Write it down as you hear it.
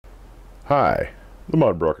Hi, the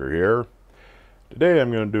Mudbrooker here. Today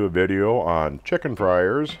I'm going to do a video on chicken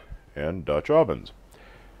fryers and Dutch ovens.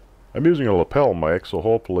 I'm using a lapel mic, so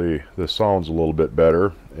hopefully this sounds a little bit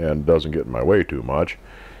better and doesn't get in my way too much.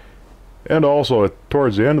 And also,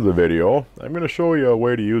 towards the end of the video, I'm going to show you a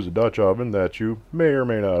way to use a Dutch oven that you may or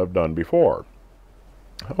may not have done before.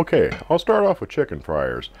 Okay, I'll start off with chicken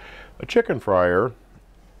fryers. A chicken fryer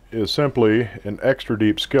is simply an extra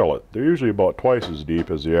deep skillet. They're usually about twice as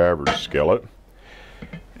deep as the average skillet,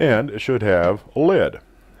 and it should have a lid.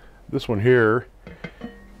 This one here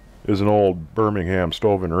is an old Birmingham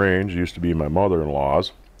stove and range. It used to be my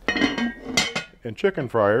mother-in-law's. And chicken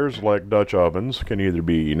fryers, like Dutch ovens, can either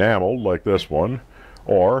be enameled like this one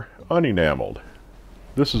or unenameled.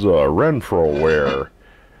 This is a Renfro-ware.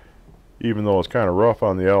 Even though it's kind of rough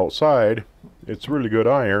on the outside, it's really good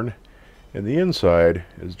iron. And the inside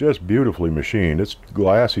is just beautifully machined. It's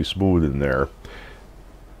glassy smooth in there.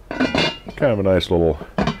 Kind of a nice little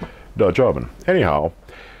Dutch oven. Anyhow,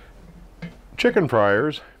 chicken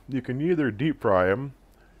fryers, you can either deep fry them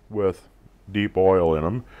with deep oil in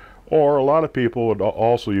them, or a lot of people would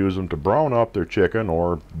also use them to brown up their chicken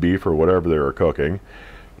or beef or whatever they were cooking.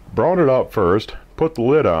 Brown it up first, put the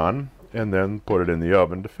lid on, and then put it in the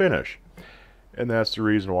oven to finish. And that's the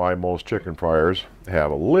reason why most chicken fryers have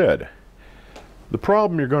a lid. The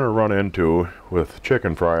problem you're going to run into with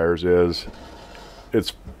chicken fryers is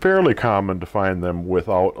it's fairly common to find them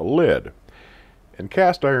without a lid. And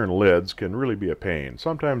cast iron lids can really be a pain.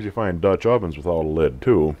 Sometimes you find Dutch ovens without a lid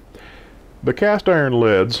too. But cast iron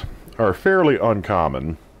lids are fairly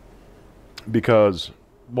uncommon because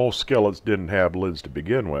most skillets didn't have lids to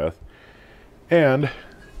begin with. And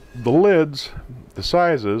the lids, the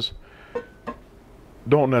sizes,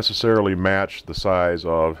 don't necessarily match the size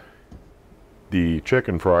of the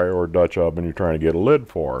chicken fryer or Dutch oven you're trying to get a lid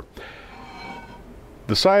for.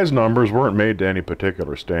 The size numbers weren't made to any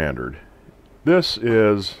particular standard. This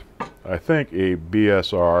is, I think, a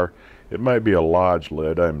BSR. It might be a Lodge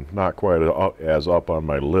lid. I'm not quite as up on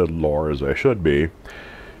my lid lore as I should be.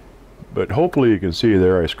 But hopefully you can see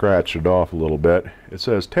there I scratched it off a little bit. It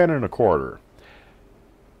says 10 1/4.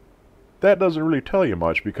 That doesn't really tell you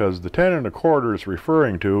much because the 10 1/4 it's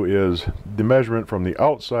referring to is the measurement from the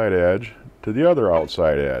outside edge to the other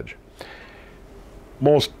outside edge.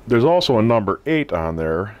 There's also a number 8 on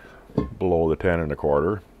there below the 10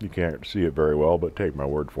 1/4. You can't see it very well, but take my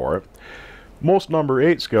word for it. Most number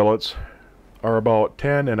 8 skillets are about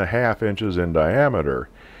 10 1/2 inches in diameter.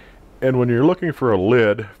 And when you're looking for a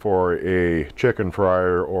lid for a chicken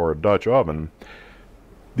fryer or a Dutch oven,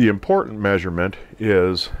 the important measurement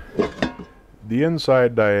is the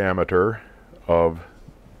inside diameter of,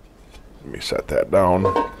 let me set that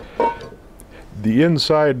down, the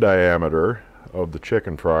inside diameter of the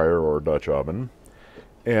chicken fryer or Dutch oven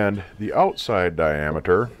and the outside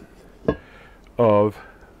diameter of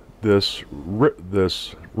this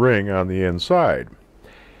ring on the inside.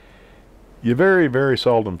 You very, very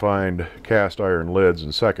seldom find cast iron lids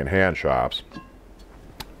in second-hand shops.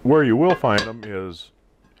 Where you will find them is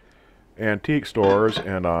antique stores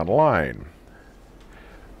and online.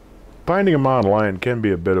 Finding them online can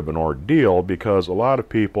be a bit of an ordeal because a lot of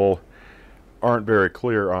people aren't very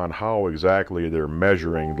clear on how exactly they're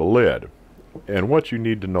measuring the lid. And what you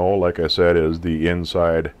need to know, like I said, is the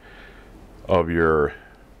inside of your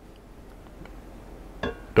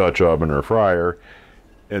Dutch oven or fryer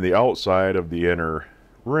and the outside of the inner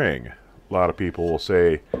ring. A lot of people will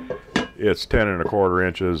say it's 10 1/4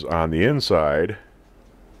 inches on the inside.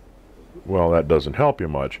 Well, that doesn't help you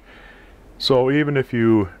much. So even if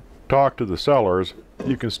you talk to the sellers,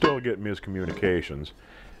 you can still get miscommunications.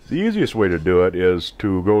 The easiest way to do it is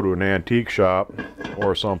to go to an antique shop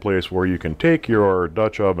or someplace where you can take your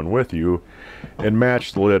Dutch oven with you and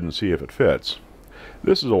match the lid and see if it fits.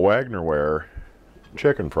 This is a Wagner-ware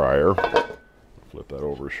chicken fryer. Flip that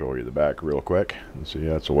over, show you the back real quick, and see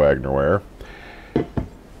that's a Wagner-ware.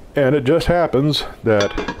 And it just happens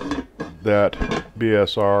that that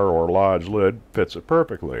BSR or Lodge lid fits it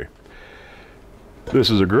perfectly. This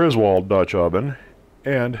is a Griswold Dutch oven,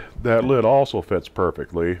 and that lid also fits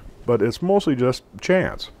perfectly, but it's mostly just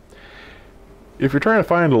chance. If you're trying to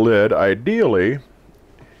find a lid, ideally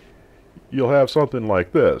you'll have something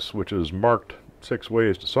like this, which is marked 6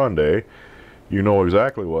 ways to Sunday. You know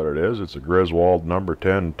exactly what it is. It's a Griswold number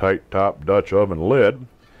 10 tight top Dutch oven lid.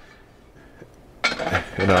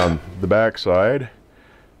 And on the back side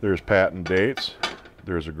there's patent dates.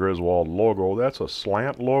 There's a Griswold logo. That's a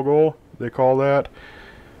slant logo, they call that.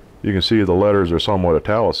 You can see the letters are somewhat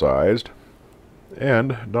italicized.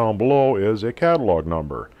 And down below is a catalog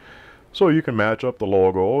number. So you can match up the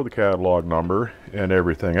logo, the catalog number, and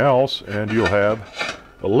everything else, and you'll have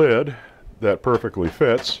a lid that perfectly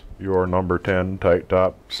fits your number 10 tight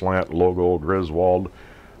top slant logo Griswold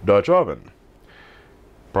Dutch oven.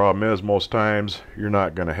 Problem is, most times you're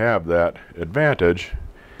not going to have that advantage.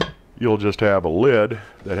 You'll just have a lid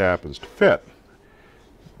that happens to fit.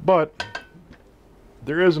 But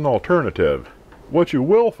there is an alternative. What you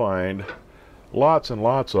will find lots and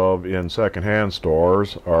lots of in secondhand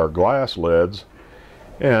stores are glass lids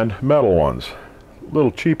and metal ones.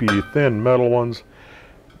 Little cheapy thin metal ones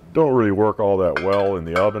don't really work all that well in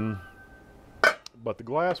the oven, but the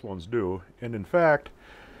glass ones do. And in fact,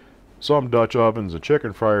 some Dutch ovens and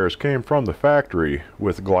chicken fryers came from the factory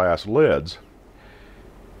with glass lids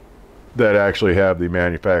that actually have the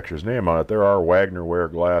manufacturer's name on it. There are Wagner-ware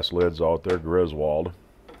glass lids out there, Griswold.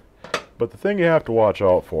 But the thing you have to watch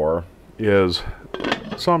out for is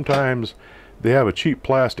sometimes they have a cheap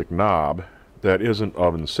plastic knob that isn't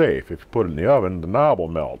oven safe. If you put it in the oven, the knob will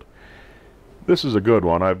melt. This is a good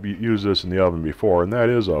one. I've used this in the oven before, and that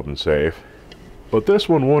is oven safe. But this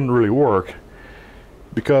one wouldn't really work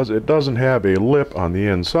because it doesn't have a lip on the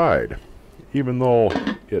inside. Even though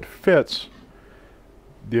it fits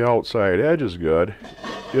the outside edge is good,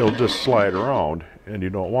 it'll just slide around, and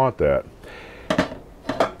you don't want that.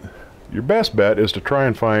 Your best bet is to try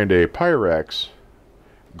and find a Pyrex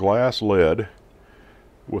glass lid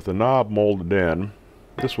with a knob molded in.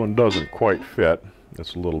 This one doesn't quite fit.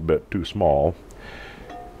 It's a little bit too small,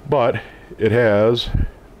 but it has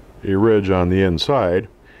a ridge on the inside.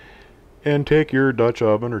 And take your Dutch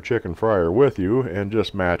oven or chicken fryer with you and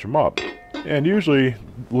just match them up. And usually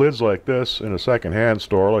lids like this in a second-hand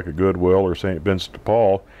store like a Goodwill or St. Vincent de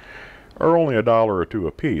Paul are only $1 or $2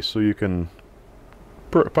 a piece, so you can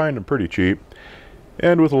find them pretty cheap.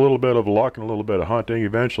 And with a little bit of luck and a little bit of hunting,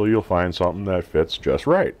 eventually you'll find something that fits just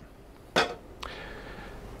right.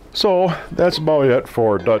 So that's about it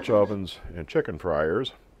for Dutch ovens and chicken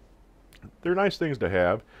fryers. They're nice things to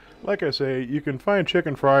have. Like I say, you can find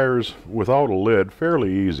chicken fryers without a lid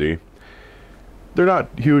fairly easy. They're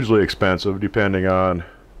not hugely expensive depending on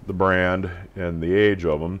the brand and the age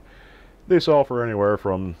of them. They sell for anywhere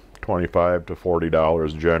from $25 to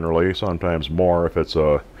 $40 generally, sometimes more if it's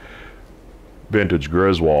a vintage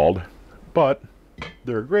Griswold. But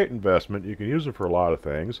they're a great investment. You can use them for a lot of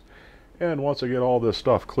things. And once I get all this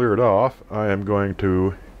stuff cleared off, I am going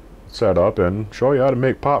to set up and show you how to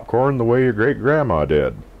make popcorn the way your great-grandma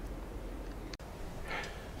did.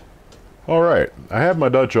 Alright, I have my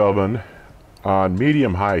Dutch oven on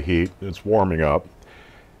medium-high heat. It's warming up.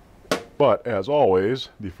 But as always,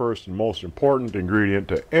 the first and most important ingredient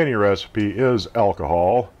to any recipe is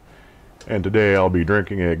alcohol. And today I'll be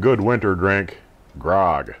drinking a good winter drink,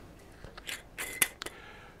 grog.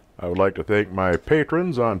 I would like to thank my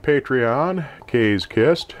patrons on Patreon: Kay's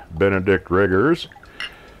Kist, Benedict Riggers,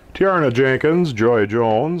 Tiarna Jenkins, Joy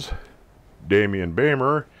Jones, Damian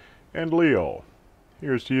Bamer, and Leo.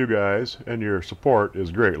 Here's to you guys, and your support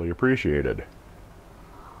is greatly appreciated.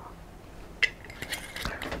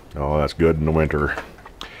 Oh, that's good in the winter.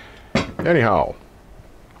 Anyhow,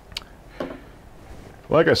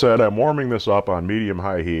 like I said, I'm warming this up on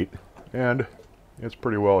medium-high heat, and it's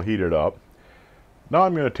pretty well heated up. Now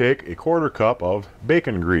I'm going to take a 1/4 cup of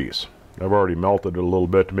bacon grease. I've already melted it a little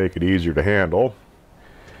bit to make it easier to handle.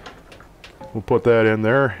 We'll put that in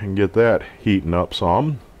there and get that heating up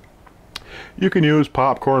some. You can use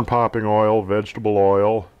popcorn popping oil, vegetable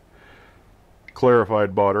oil,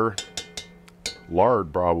 clarified butter,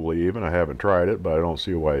 lard probably even. I haven't tried it, but I don't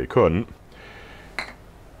see why you couldn't.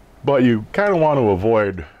 But you kind of want to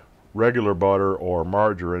avoid regular butter or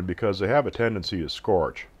margarine because they have a tendency to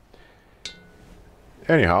scorch.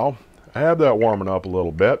 Anyhow, I have that warming up a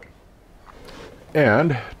little bit.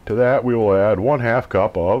 And to that we will add 1/2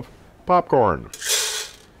 cup of popcorn.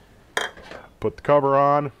 Put the cover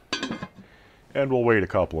on, and we'll wait a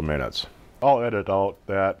couple of minutes. I'll edit out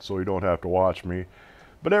that so you don't have to watch me.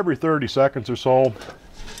 But every 30 seconds or so,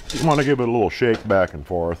 you want to give it a little shake back and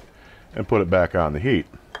forth and put it back on the heat.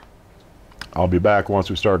 I'll be back once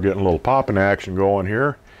we start getting a little popping action going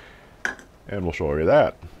here, and we'll show you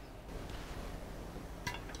that.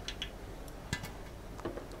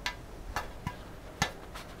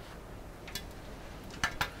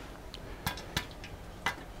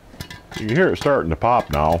 You can hear it starting to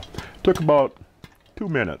pop now. Took about 2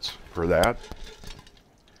 minutes for that.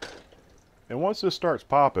 And once this starts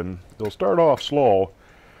popping, it'll start off slow,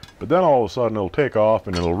 but then all of a sudden it'll take off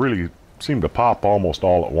and it'll really seem to pop almost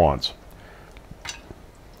all at once.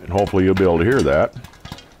 And hopefully you'll be able to hear that.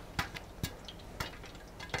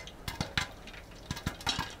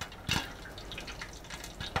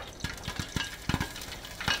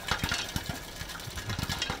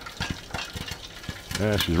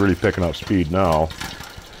 And she's really picking up speed now.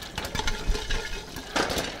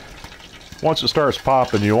 Once it starts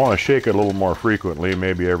popping, you want to shake it a little more frequently,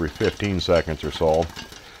 maybe every 15 seconds or so.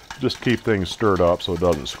 Just keep things stirred up so it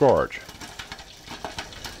doesn't scorch.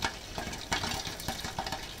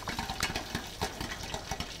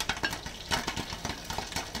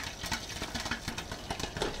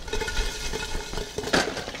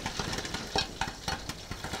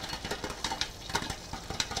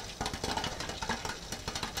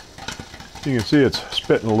 You can see it's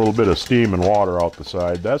spitting a little bit of steam and water out the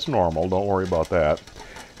side. That's normal, don't worry about that.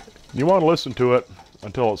 You want to listen to it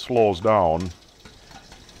until it slows down.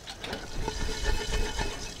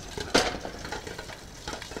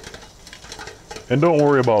 And don't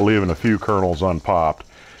worry about leaving a few kernels unpopped.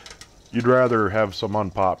 You'd rather have some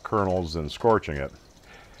unpopped kernels than scorching it.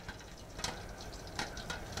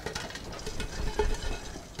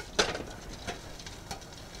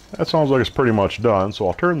 That sounds like it's pretty much done, so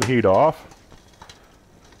I'll turn the heat off.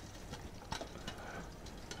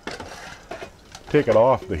 Take it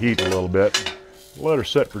off the heat a little bit. Let her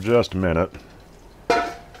sit for just a minute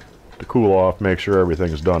to cool off, make sure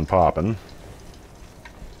everything's done popping.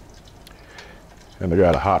 And I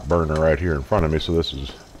got a hot burner right here in front of me, so this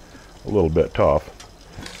is a little bit tough.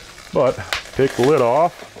 But take the lid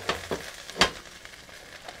off.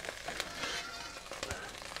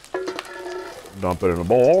 Dump it in a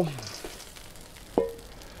bowl.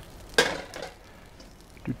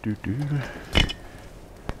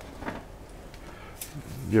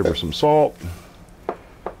 Give her some salt.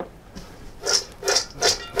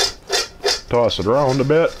 Toss it around a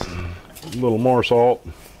bit. A little more salt,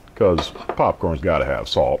 because popcorn's got to have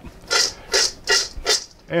salt.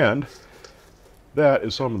 And that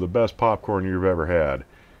is some of the best popcorn you've ever had.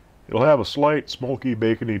 It'll have a slight smoky,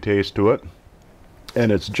 bacony taste to it,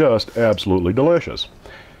 and it's just absolutely delicious.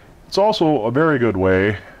 It's also a very good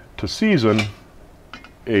way to season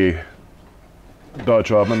a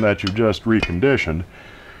Dutch oven that you've just reconditioned,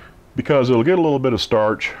 because it'll get a little bit of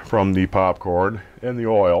starch from the popcorn and the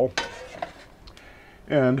oil,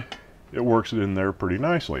 and it works it in there pretty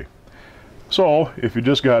nicely. So if you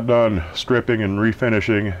just got done stripping and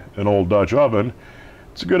refinishing an old Dutch oven,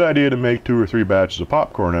 it's a good idea to make 2 or 3 batches of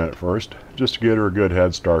popcorn in it first, just to get her a good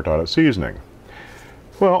head start on its seasoning.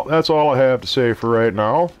 Well, that's all I have to say for right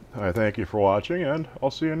now. I thank you for watching, and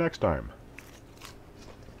I'll see you next time.